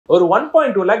ஒரு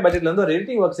 1.2 lakh பட்ஜெட்ல இருந்து ஒரு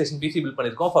editing work station PC build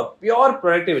பண்ணிருக்கோம் for pure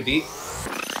productivity.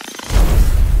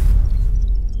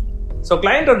 So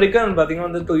client or requirement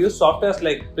பாத்தீங்கன்னா to use softwares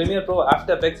like Premiere Pro,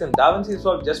 After Effects and Davinci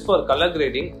just for color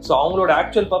grading. So அவங்களோட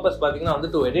actual purpose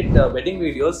பாத்தீங்கன்னா to edit wedding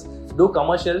videos, do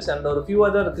commercials and ஒரு few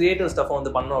other creative stuff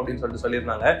வந்து பண்ணனும் அப்படினு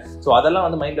சொல்லிருந்தாங்க. So அதெல்லாம்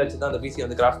வந்து மைண்ட்ல வச்சு தான் அந்த PC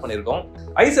வந்து கிராஃப்ட் பண்ணிருக்கோம்.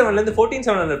 i7 ல இருந்து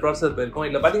 14700 ப்ராசஸர் போயிருக்கும்.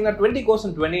 இல்ல பாத்தீங்கன்னா 20 cores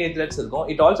and 28 threads இருக்கும்.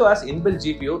 It also has inbuilt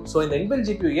GPU. So இந்த inbuilt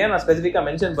GPU ஏன் நான் ஸ்பெசிஃபிக்கா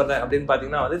மென்ஷன் பண்றேன் அப்படினு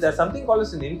பாத்தீங்கன்னா வந்து there's something called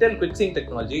as an Intel QuickSync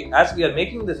technology. As we are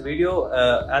making this video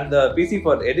and the PC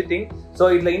for editing,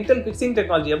 so இதுல Intel QuickSync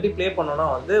technology எப்படி ப்ளே பண்ணனும்னா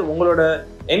வந்து உங்களோட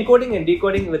encoding and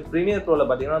decoding with Premiere Pro ல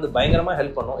பாத்தீங்கன்னா அது பயங்கரமா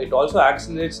ஹெல்ப் பண்ணும். It also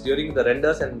accelerates during the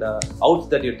renders and outs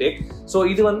that you take. So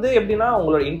இது வந்து எப்படின்னா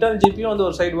உங்களோட internal GPU வந்து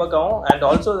ஒரு சைடு வர்க் ஆகும் and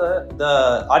also the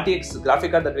RTX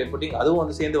graphic card that we are putting அதுவும்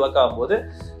வந்து சேர்ந்து வர்க் ஆகும்போது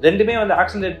ரெண்டுமே வந்து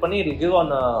accelerate பண்ணி it will give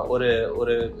on ஒரு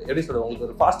எப்படி சொல்றது உங்களுக்கு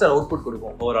ஒரு faster output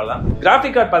கொடுக்கும் ஓவராலா.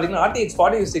 graphic card பாத்தீங்கன்னா RTX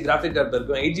 4060 graphic card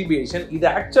இருக்கும் 8GB edition. இது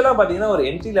ஆக்சுவலா பாத்தீங்கன்னா ஒரு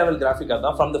entry level graphic card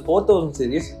தான் from the 4000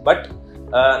 series, but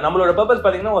நம்மளோட பர்பஸ்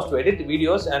பாத்தீங்கன்னா was to edit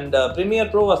videos and Premiere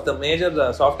Pro was the major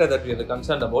software that we are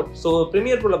concerned about. So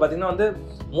Premiere Pro ல பாத்தீங்கன்னா வந்து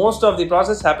most of the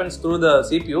process happens through the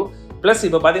CPU. Plus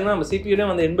இப்போ பாத்தீங்கன்னா நம்ம CPU லயே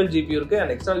வந்து inbuilt GPU இருக்கு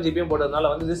and external GPU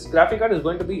போட்டதனால வந்து this graphic card is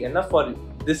going to be enough for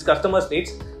this customer's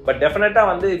needs. But definitely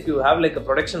வந்து if you have like a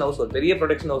production house or பெரிய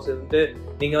production house இருந்து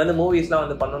நீங்க வந்து மூவிஸ்லாம்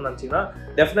வந்து பண்ணனும்னு நினைச்சீங்கன்னா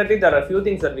definitely there are few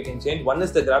things that we can change. One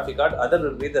is the graphic card, other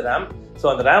will be the RAM. So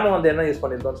அந்த RAM வந்து என்ன யூஸ்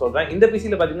பண்ணிருக்கோம்னு சொல்றேன். இந்த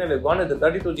PC ல பாத்தீங்கன்னா we have gone with the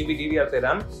 32GB DDR5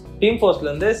 RAM, TeamForce ல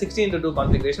இருந்து 16:2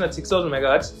 configuration at 6000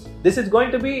 MHz. This is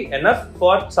going to be enough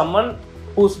for someone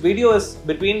whose video is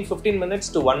between 15 minutes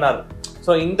to 1 hour.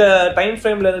 So இந்த time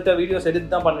ஃப்ரேம்ல இருக்க videos எடுத்து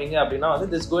தான் பண்ணுவீங்க அப்படின்னா வந்து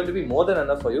this is going to be more than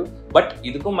enough for you. But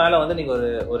இதுக்கும் மேல வந்து நீங்க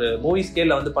ஒரு மூவி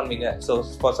ஸ்கேல்ல வந்து பண்ணுவீங்க. So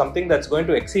for something that's going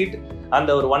to exceed அந்த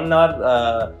ஒரு 1 hour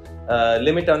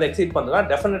லிமிட் வந்து எக்ஸீட் பண்றா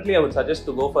definitely I would suggest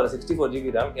to go for a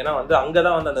 64GB RAM. ஏன்னா வந்து அங்க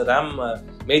தான் வந்து அந்த RAM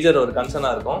மேஜர் ஒரு கன்சர்னா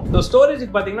இருக்கும். So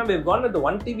ஸ்டோரேஜ்க்கு பாத்தீங்கன்னா we've gone with the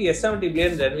 1TB S70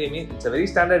 blade NVMe. It's a very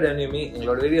standard NVMe.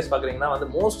 உங்களோட வீடியோஸ் பாக்குறீங்கன்னா வந்து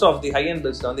most of the high end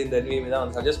builds வந்து இந்த NVMe தான்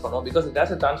வந்து சஜஸ்ட் பண்ணுவோம் because it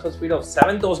has a transfer speed of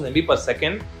 7000 MB per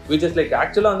second, which is like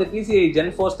actually வந்து PCIe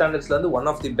Gen 4 standardsல வந்து one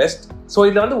of the best. So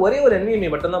இதுல வந்து ஒரே ஒரு NVMe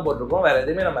மட்டும் தான் போட்டுருக்கோம், வேற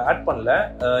எதுவுமே நம்ம ஆட் பண்ணல.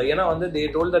 ஏன்னா வந்து they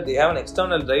told that they have an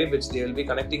external drive which they will be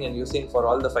connecting and using for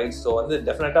all the files. So வந்து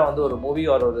definitely வந்து ஒரு மூவி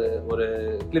ஆர் ஒரு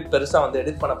கிளிப் பெருசா வந்து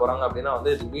எடிட் பண்ண போறாங்க அப்படின்னா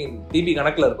வந்து TB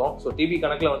கணக்குல இருக்கும். ஸோ TB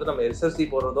கணக்குல வந்து நம்ம SSD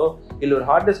போடுறதோ இல்ல ஒரு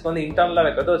ஹார்ட் டிஸ்க் வந்து இன்டர்னலா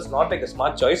வைக்கிறதோ it's not like a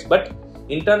smart choice. But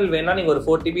internal வேணா நீங்க ஒரு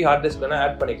 4TB ஹார்ட் டிஸ்க் வேணா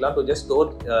ஆட் பண்ணிக்கலாம் to just store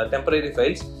temporary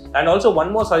files. And also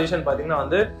one more suggestion பாத்தீங்கன்னா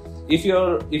வந்து if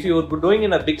you're doing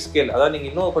in a big scale, அதாவது நீங்க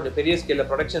இன்னும் கொஞ்சம் பெரிய ஸ்கேல்ல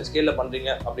ப்ரொடக்ஷன் ஸ்கேல்ல பண்றீங்க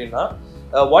அப்படின்னா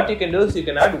what you can do is you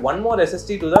can add one more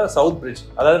SSD to the south bridge.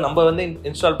 அதாவது நம்ம வந்து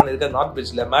இன்ஸ்டால் பண்ணிருக்க நார்த்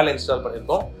பிரிட்ஜ்ல மேல இன்ஸ்டால்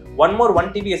பண்ணிருக்கோம். one more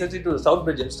 1TB SSD to the south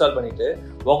bridge install பண்ணிட்டு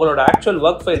உங்களோட ஆக்சுவல்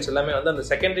ஒர்க் ஃபைல்ஸ் எல்லாமே வந்து அந்த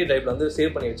செகண்டரி டிரைவ்ல வந்து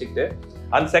சேவ் பண்ணி வச்சுக்கிட்டு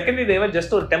அந்த செகண்டரி டிரைவை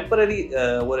ஜஸ்ட் ஒரு டெம்பரரி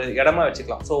ஒரு இடமா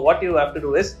வச்சுக்கலாம். So what you have to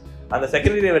two is அந்த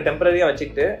செகண்டரி டிரைவை டெம்பரரியா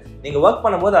வச்சுக்கிட்டு நீங்க ஒர்க்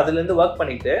பண்ணும்போது அதுல இருந்து ஒர்க்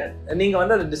பண்ணிட்டு நீங்க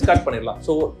வந்து அதை டிஸ்கார்ட் பண்ணிடலாம்.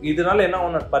 ஸோ இதனால என்ன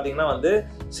ஒன்று பாத்தீங்கன்னா வந்து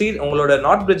உங்களோட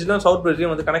நார்த் பிரிட்ஜ்லயும் சவுத்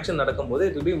பிரிட்ஜ்லயும் வந்து கனெக்ஷன் நடக்கும்போது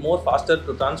it will be more pastor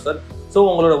to transfer. So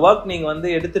உங்களோட ஒர்க் நீங்க வந்து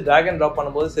எடுத்து டிராக் அண்ட் ட்ராப்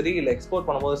பண்ணும்போது சரி இல்லை எக்ஸ்போர்ட்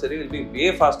பண்ணும்போது சரி will be way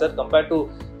pastor compared to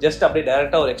just அப்படியே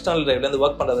டைரக்டா ஒரு எக்ஸ்டர்னல் டிரைவ்ல இருந்து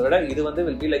ஒர்க் பண்றதை விட இது வந்து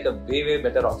will be like a way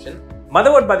better option.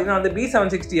 Motherboard பாத்தீங்கன்னா வந்து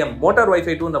B760M MORTAR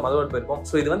WIFI 2 இந்த மதர்போர்ட் போயிருக்கும்.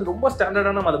 ஸோ இது வந்து ரொம்ப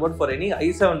ஸ்டாண்டர்டான motherboard for any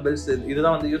i7 builds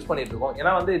இதுதான் வந்து யூஸ் பண்ணிட்டு இருக்கோம்.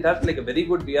 ஏன்னா வந்து it has like a very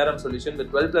good VRM solution with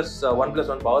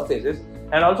 12+1+1 power phases.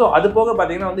 And also அது போக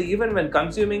பாத்தீங்கன்னா வந்து even when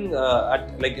consuming at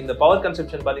like in the power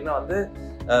consumption பாத்தீங்கன்னா வந்து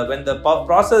when the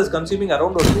processor is consuming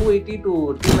around 280 to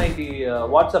 290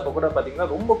 watts அப்ப கூட பாத்தீங்கன்னா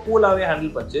ரொம்ப கூலாவே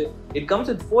ஹேண்டில் பண்ணுச்சு. It comes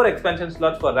with 4 expansion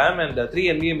slots for RAM and 3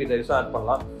 NVMe drives add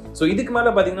பண்ணலாம். ஸோ இதுக்கு மேல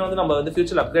பாத்தீங்கன்னா வந்து நம்ம வந்து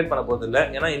ஃபியூச்சர்ல அப்கிரேட் பண்ண போறது இல்லை.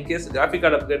 ஏன்னா இன்கேஸ் கிராஃபிக்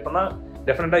கார்டு அப்கிரேட் பண்ணா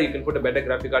definitely you can put a better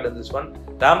graphic card in this one.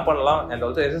 RAM பண்ணலாம் and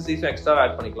also SSDs extra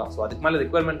add பண்ணிக்கலாம். ஸோ அதுக்கு மேல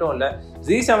ரிக்வயர்மெண்ட்டும் இல்லை.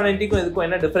 Z790க்கும் இதுக்கும்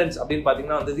என்ன டிஃபரன்ஸ் அப்படின்னு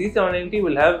பாத்தீங்கன்னா வந்து Z790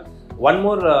 will have one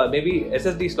more maybe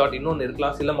SSD slot இன்னொன்று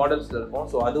இருக்கலாம், சில மாடல்ஸ்ல இருக்கும்.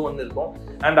 ஸோ அது ஒன்று இருக்கும்.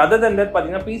 அண்ட் அதர் தென் தட்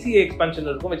பார்த்தீங்கன்னா PCIe எக்ஸ்பென்ஷன்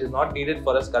இருக்கும் which is not needed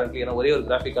for us currently. ஏன்னா ஒரே ஒரு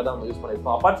கிராஃபிக் கார்டு நம்ம யூஸ்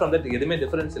பண்ணிருக்கோம். அப்பார்ட் ஃப்ரம் தட் எதுவுமே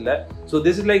டிஃபரன்ஸ் இல்லை. So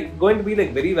this is like going to be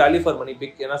like very value for money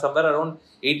big. ஏன்னா சம்வேர் அரௌண்ட்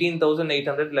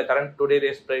 18,800 இல்லை கரண்ட் டுடே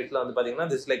ரேஸ் பிரைஸ்ல வந்து பார்த்தீங்கன்னா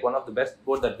this like one of the best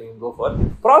board that we can go for.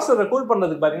 ப்ராசஸரை cool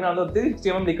பண்ணுறதுக்கு பார்த்தீங்கன்னா வந்து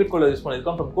 360mm liquid cooler use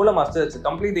பண்ணிருக்கோம் from cooler master. It's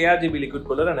complete ARGB liquid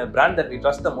cooler and brand that we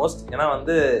trust the most. ஏன்னா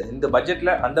வந்து இந்த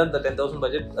பட்ஜெட்ல under the 10,000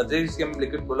 budget 360mm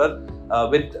liquid cooler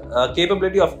with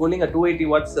capability of cooling a 280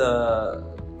 watts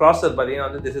processor பாத்தீங்கன்னா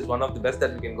வந்து this is one of the best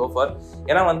that we can go for.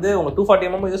 ஏன்னா வந்து உங்க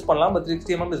 240mm use பண்ணலாம், but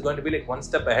 360mm is going to be like one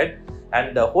step ahead.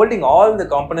 And holding all the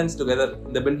components together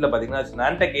in the build la pathina it's an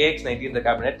Antec AX90 in the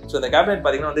cabinet. So in the cabinet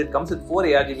pathina it comes with 4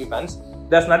 ARGB fans.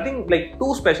 there's nothing like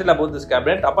too special about this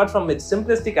cabinet apart from its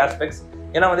simplistic aspects.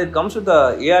 ஏன்னா வந்து it comes with the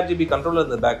ARGB controller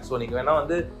in the back. So நீங்கள் வேணா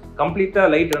வந்து கம்ப்ளீட்டாக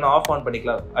light வேணா of on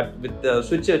பண்ணிக்கலாம். With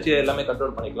சுவிட்ச் வச்சு எல்லாமே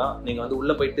கண்ட்ரோல் பண்ணிக்கலாம். நீங்கள் வந்து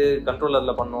உள்ளே போயிட்டு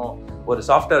கண்ட்ரோலரில் பண்ணணும், ஒரு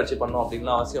சாஃப்ட்வேர் வச்சு பண்ணணும்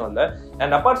அப்படின்லாம் அவசியம் இல்லை.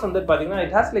 அண்ட் அப்பார்ட் ஃப்ரம் தட் பார்த்தீங்கன்னா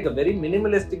it has like a very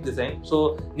minimalistic design. So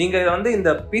நீங்கள் வந்து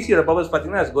இந்த பிசியோட பர்பஸ்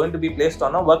பார்த்தீங்கன்னா it's going to be placed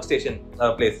on work station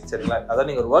place. சரிங்களா? அதாவது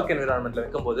நீங்கள் ஒரு ஒர்க் என்விரான்மெண்ட்டில்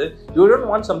வைக்கும்போது you don't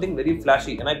want something very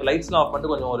flashy. ஏன்னா இப்போ லைட்ஸ்லாம் ஆஃப்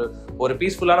பண்ணிட்டு கொஞ்சம் ஒரு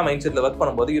பீஸ்ஃபுல்லான மைண்ட் செட்டில் ஒர்க்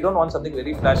பண்ணும்போது you don't want something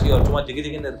very flashy ஒரு சும்மா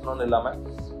ஜிகின்னு இருக்கணும்னு இல்லாமல்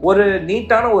ஒரு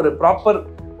நீட்டான ஒரு ப்ராப்பர்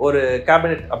ஒரு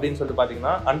கேபினெட் அப்படின்னு சொல்லிட்டு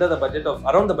பார்த்தீங்கன்னா under the budget of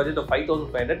around the budget of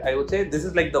 5,500 I would say this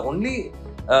is like the only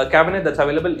cabinet that's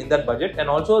available in that budget, and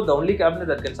also the only cabinet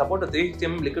that can support a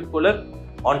 360mm liquid cooler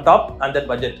on top and that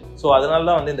budget. So அதனால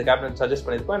தான் வந்து இந்த cabinet suggest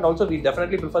பண்ணிருக்கோம். And also we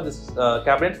definitely prefer this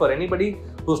cabinet for anybody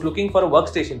who's looking for a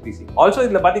workstation PC. Also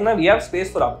இதுல பாத்தீங்கன்னா we have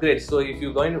space for upgrades. So if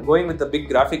you going with a big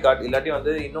graphic card இல்லாட்டி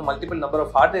வந்து இன்னும் multiple number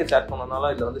of hard drives add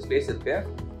பண்ணனால இதுல வந்து space இருக்கு.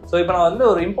 So இப்போ நான் வந்து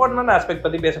ஒரு இம்பார்ட்டன்டான ஆஸ்பெக்ட்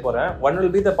பத்தி பேச போறேன். One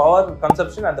will be the power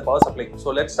consumption and the power supply. So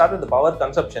let's start with the power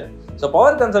consumption. So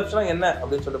power consumption என்ன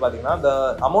அப்படின்னு சொல்லிட்டு பாத்தீங்கன்னா the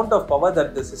amount of power that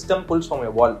the system pulls from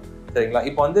your wall. சரிங்களா?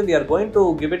 இப்போ வந்து we are going to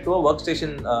give it to a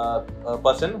workstation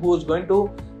person who is going to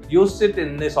use it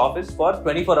in his office for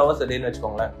 24 hours a day ன்னு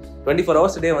வச்சுக்கோங்களேன். 24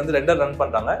 hours a day வந்து render run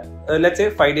பண்றாங்க. Let's say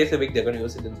 5 days a week they're going to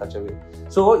use it in such a way.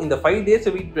 So இந்த 5 days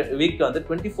a week வந்து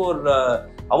 24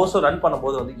 hours run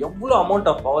பண்ணும்போது வந்து எவ்வளோ amount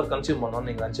of power consume பண்ணணும்னு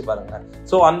நீங்கள் நினச்சி பாருங்க.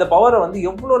 ஸோ அந்த பவரை வந்து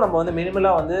எவ்வளோ நம்ம வந்து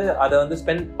மினிமலாக வந்து அதை வந்து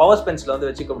பவர் ஸ்பென்ஸில் வந்து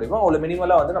வச்சுக்க முடியுமோ அவ்வளோ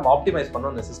மினிமலாக வந்து நம்ம ஆப்டிமைஸ்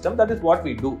பண்ணணும் இந்த system. That is what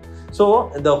we do. So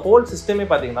இந்த ஹோல் சிஸ்டமே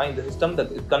பார்த்தீங்கன்னா இந்த system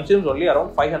it consumes only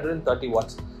around 530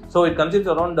 watts. So it consumes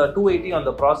around 280 on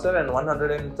the processor and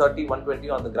 130, 120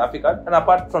 on the graphic card. And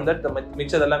apart from that, the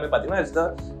mixture எல்லாமே பார்த்தீங்கன்னா it's the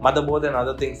motherboard and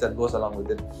other things that goes along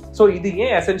with it. So இது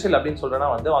ஏன் essential அப்படின்னு சொல்றேன்னா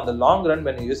வந்து on the long run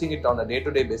when you're using it on a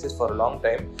day-to-day basis for a long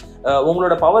time,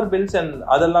 உங்களோட power bills and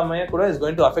அதெல்லாமே கூட is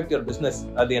going to affect your business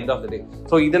at the end of the day.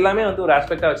 So இதெல்லாமே வந்து ஒரு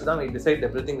aspect-ஆ வச்சு தான் we decide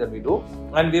everything that we do.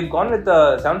 And we've gone with the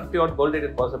 750 watt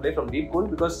gold-rated power supply from Deepcool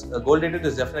because gold-rated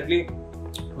is definitely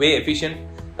way efficient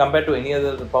compared to any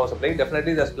other power supply.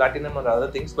 Definitely there's platinum or other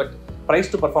things, but price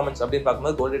to performance அப்படின்னு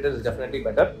பார்க்கும்போது gold-rated is definitely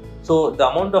better. So the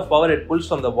amount of power it pulls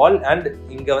from the wall and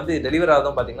இங்க வந்து deliver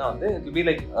ஆகுதும் பார்த்தீங்கன்னா வந்து it will be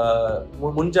like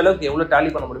முடிஞ்ச அளவுக்கு எவ்வளோ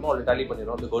tally பண்ண முடியுமோ அவ்வளோ டேலி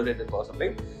பண்ணிடும் the gold-rated power supply,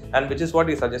 and which is what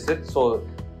we suggested. So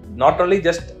not only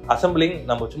just assembling,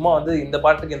 நம்ம சும்மா வந்து இந்த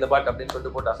பார்ட்டுக்கு இந்த பார்ட் அப்படின்னு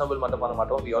சொல்லிட்டு போட்டு அசம்பிள் மட்டும் பண்ண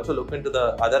மாட்டோம். We also look into the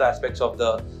other aspects of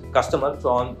the customer, so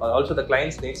on also the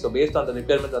client's needs. So based on the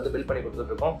requirement வந்து build பண்ணி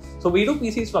கொடுத்துட்டு இருக்கோம். So we do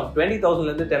PCs from 20,000 ல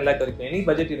இருந்து 10 lakh வரைக்கும். Any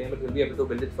budget you name it, we'll be able to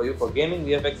build it for you for gaming,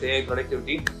 VFX, AI,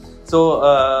 productivity. So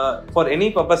for any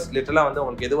purpose literally வந்து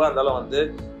உங்களுக்கு எதுவா இருந்தாலும் வந்து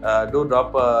do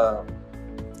drop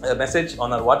a message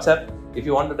on our WhatsApp. If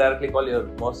you want to directly call, you're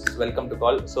most welcome to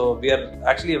call. So we are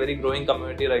actually a very growing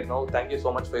community right now. Thank you so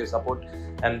much for your support,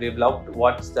 and we've loved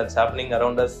that's happening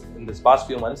around us in this past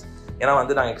few months. ஏன்னா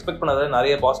வந்து நாங்கள் expect பண்ணதை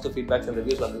நிறைய positive feedbacks and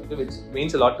reviews வந்துருக்கு, which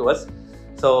means a lot to us.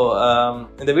 So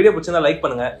இந்த video பிடிச்சிருந்தா like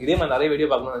பண்ணுங்க. இதே மாதிரி நிறைய வீடியோ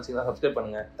பார்க்கணும்னு நினச்சிங்கன்னா சப்ஸ்கிரைப்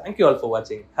பண்ணுங்க. Thank you all for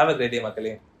watching. Have a great day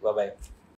மக்களே. Bye bye.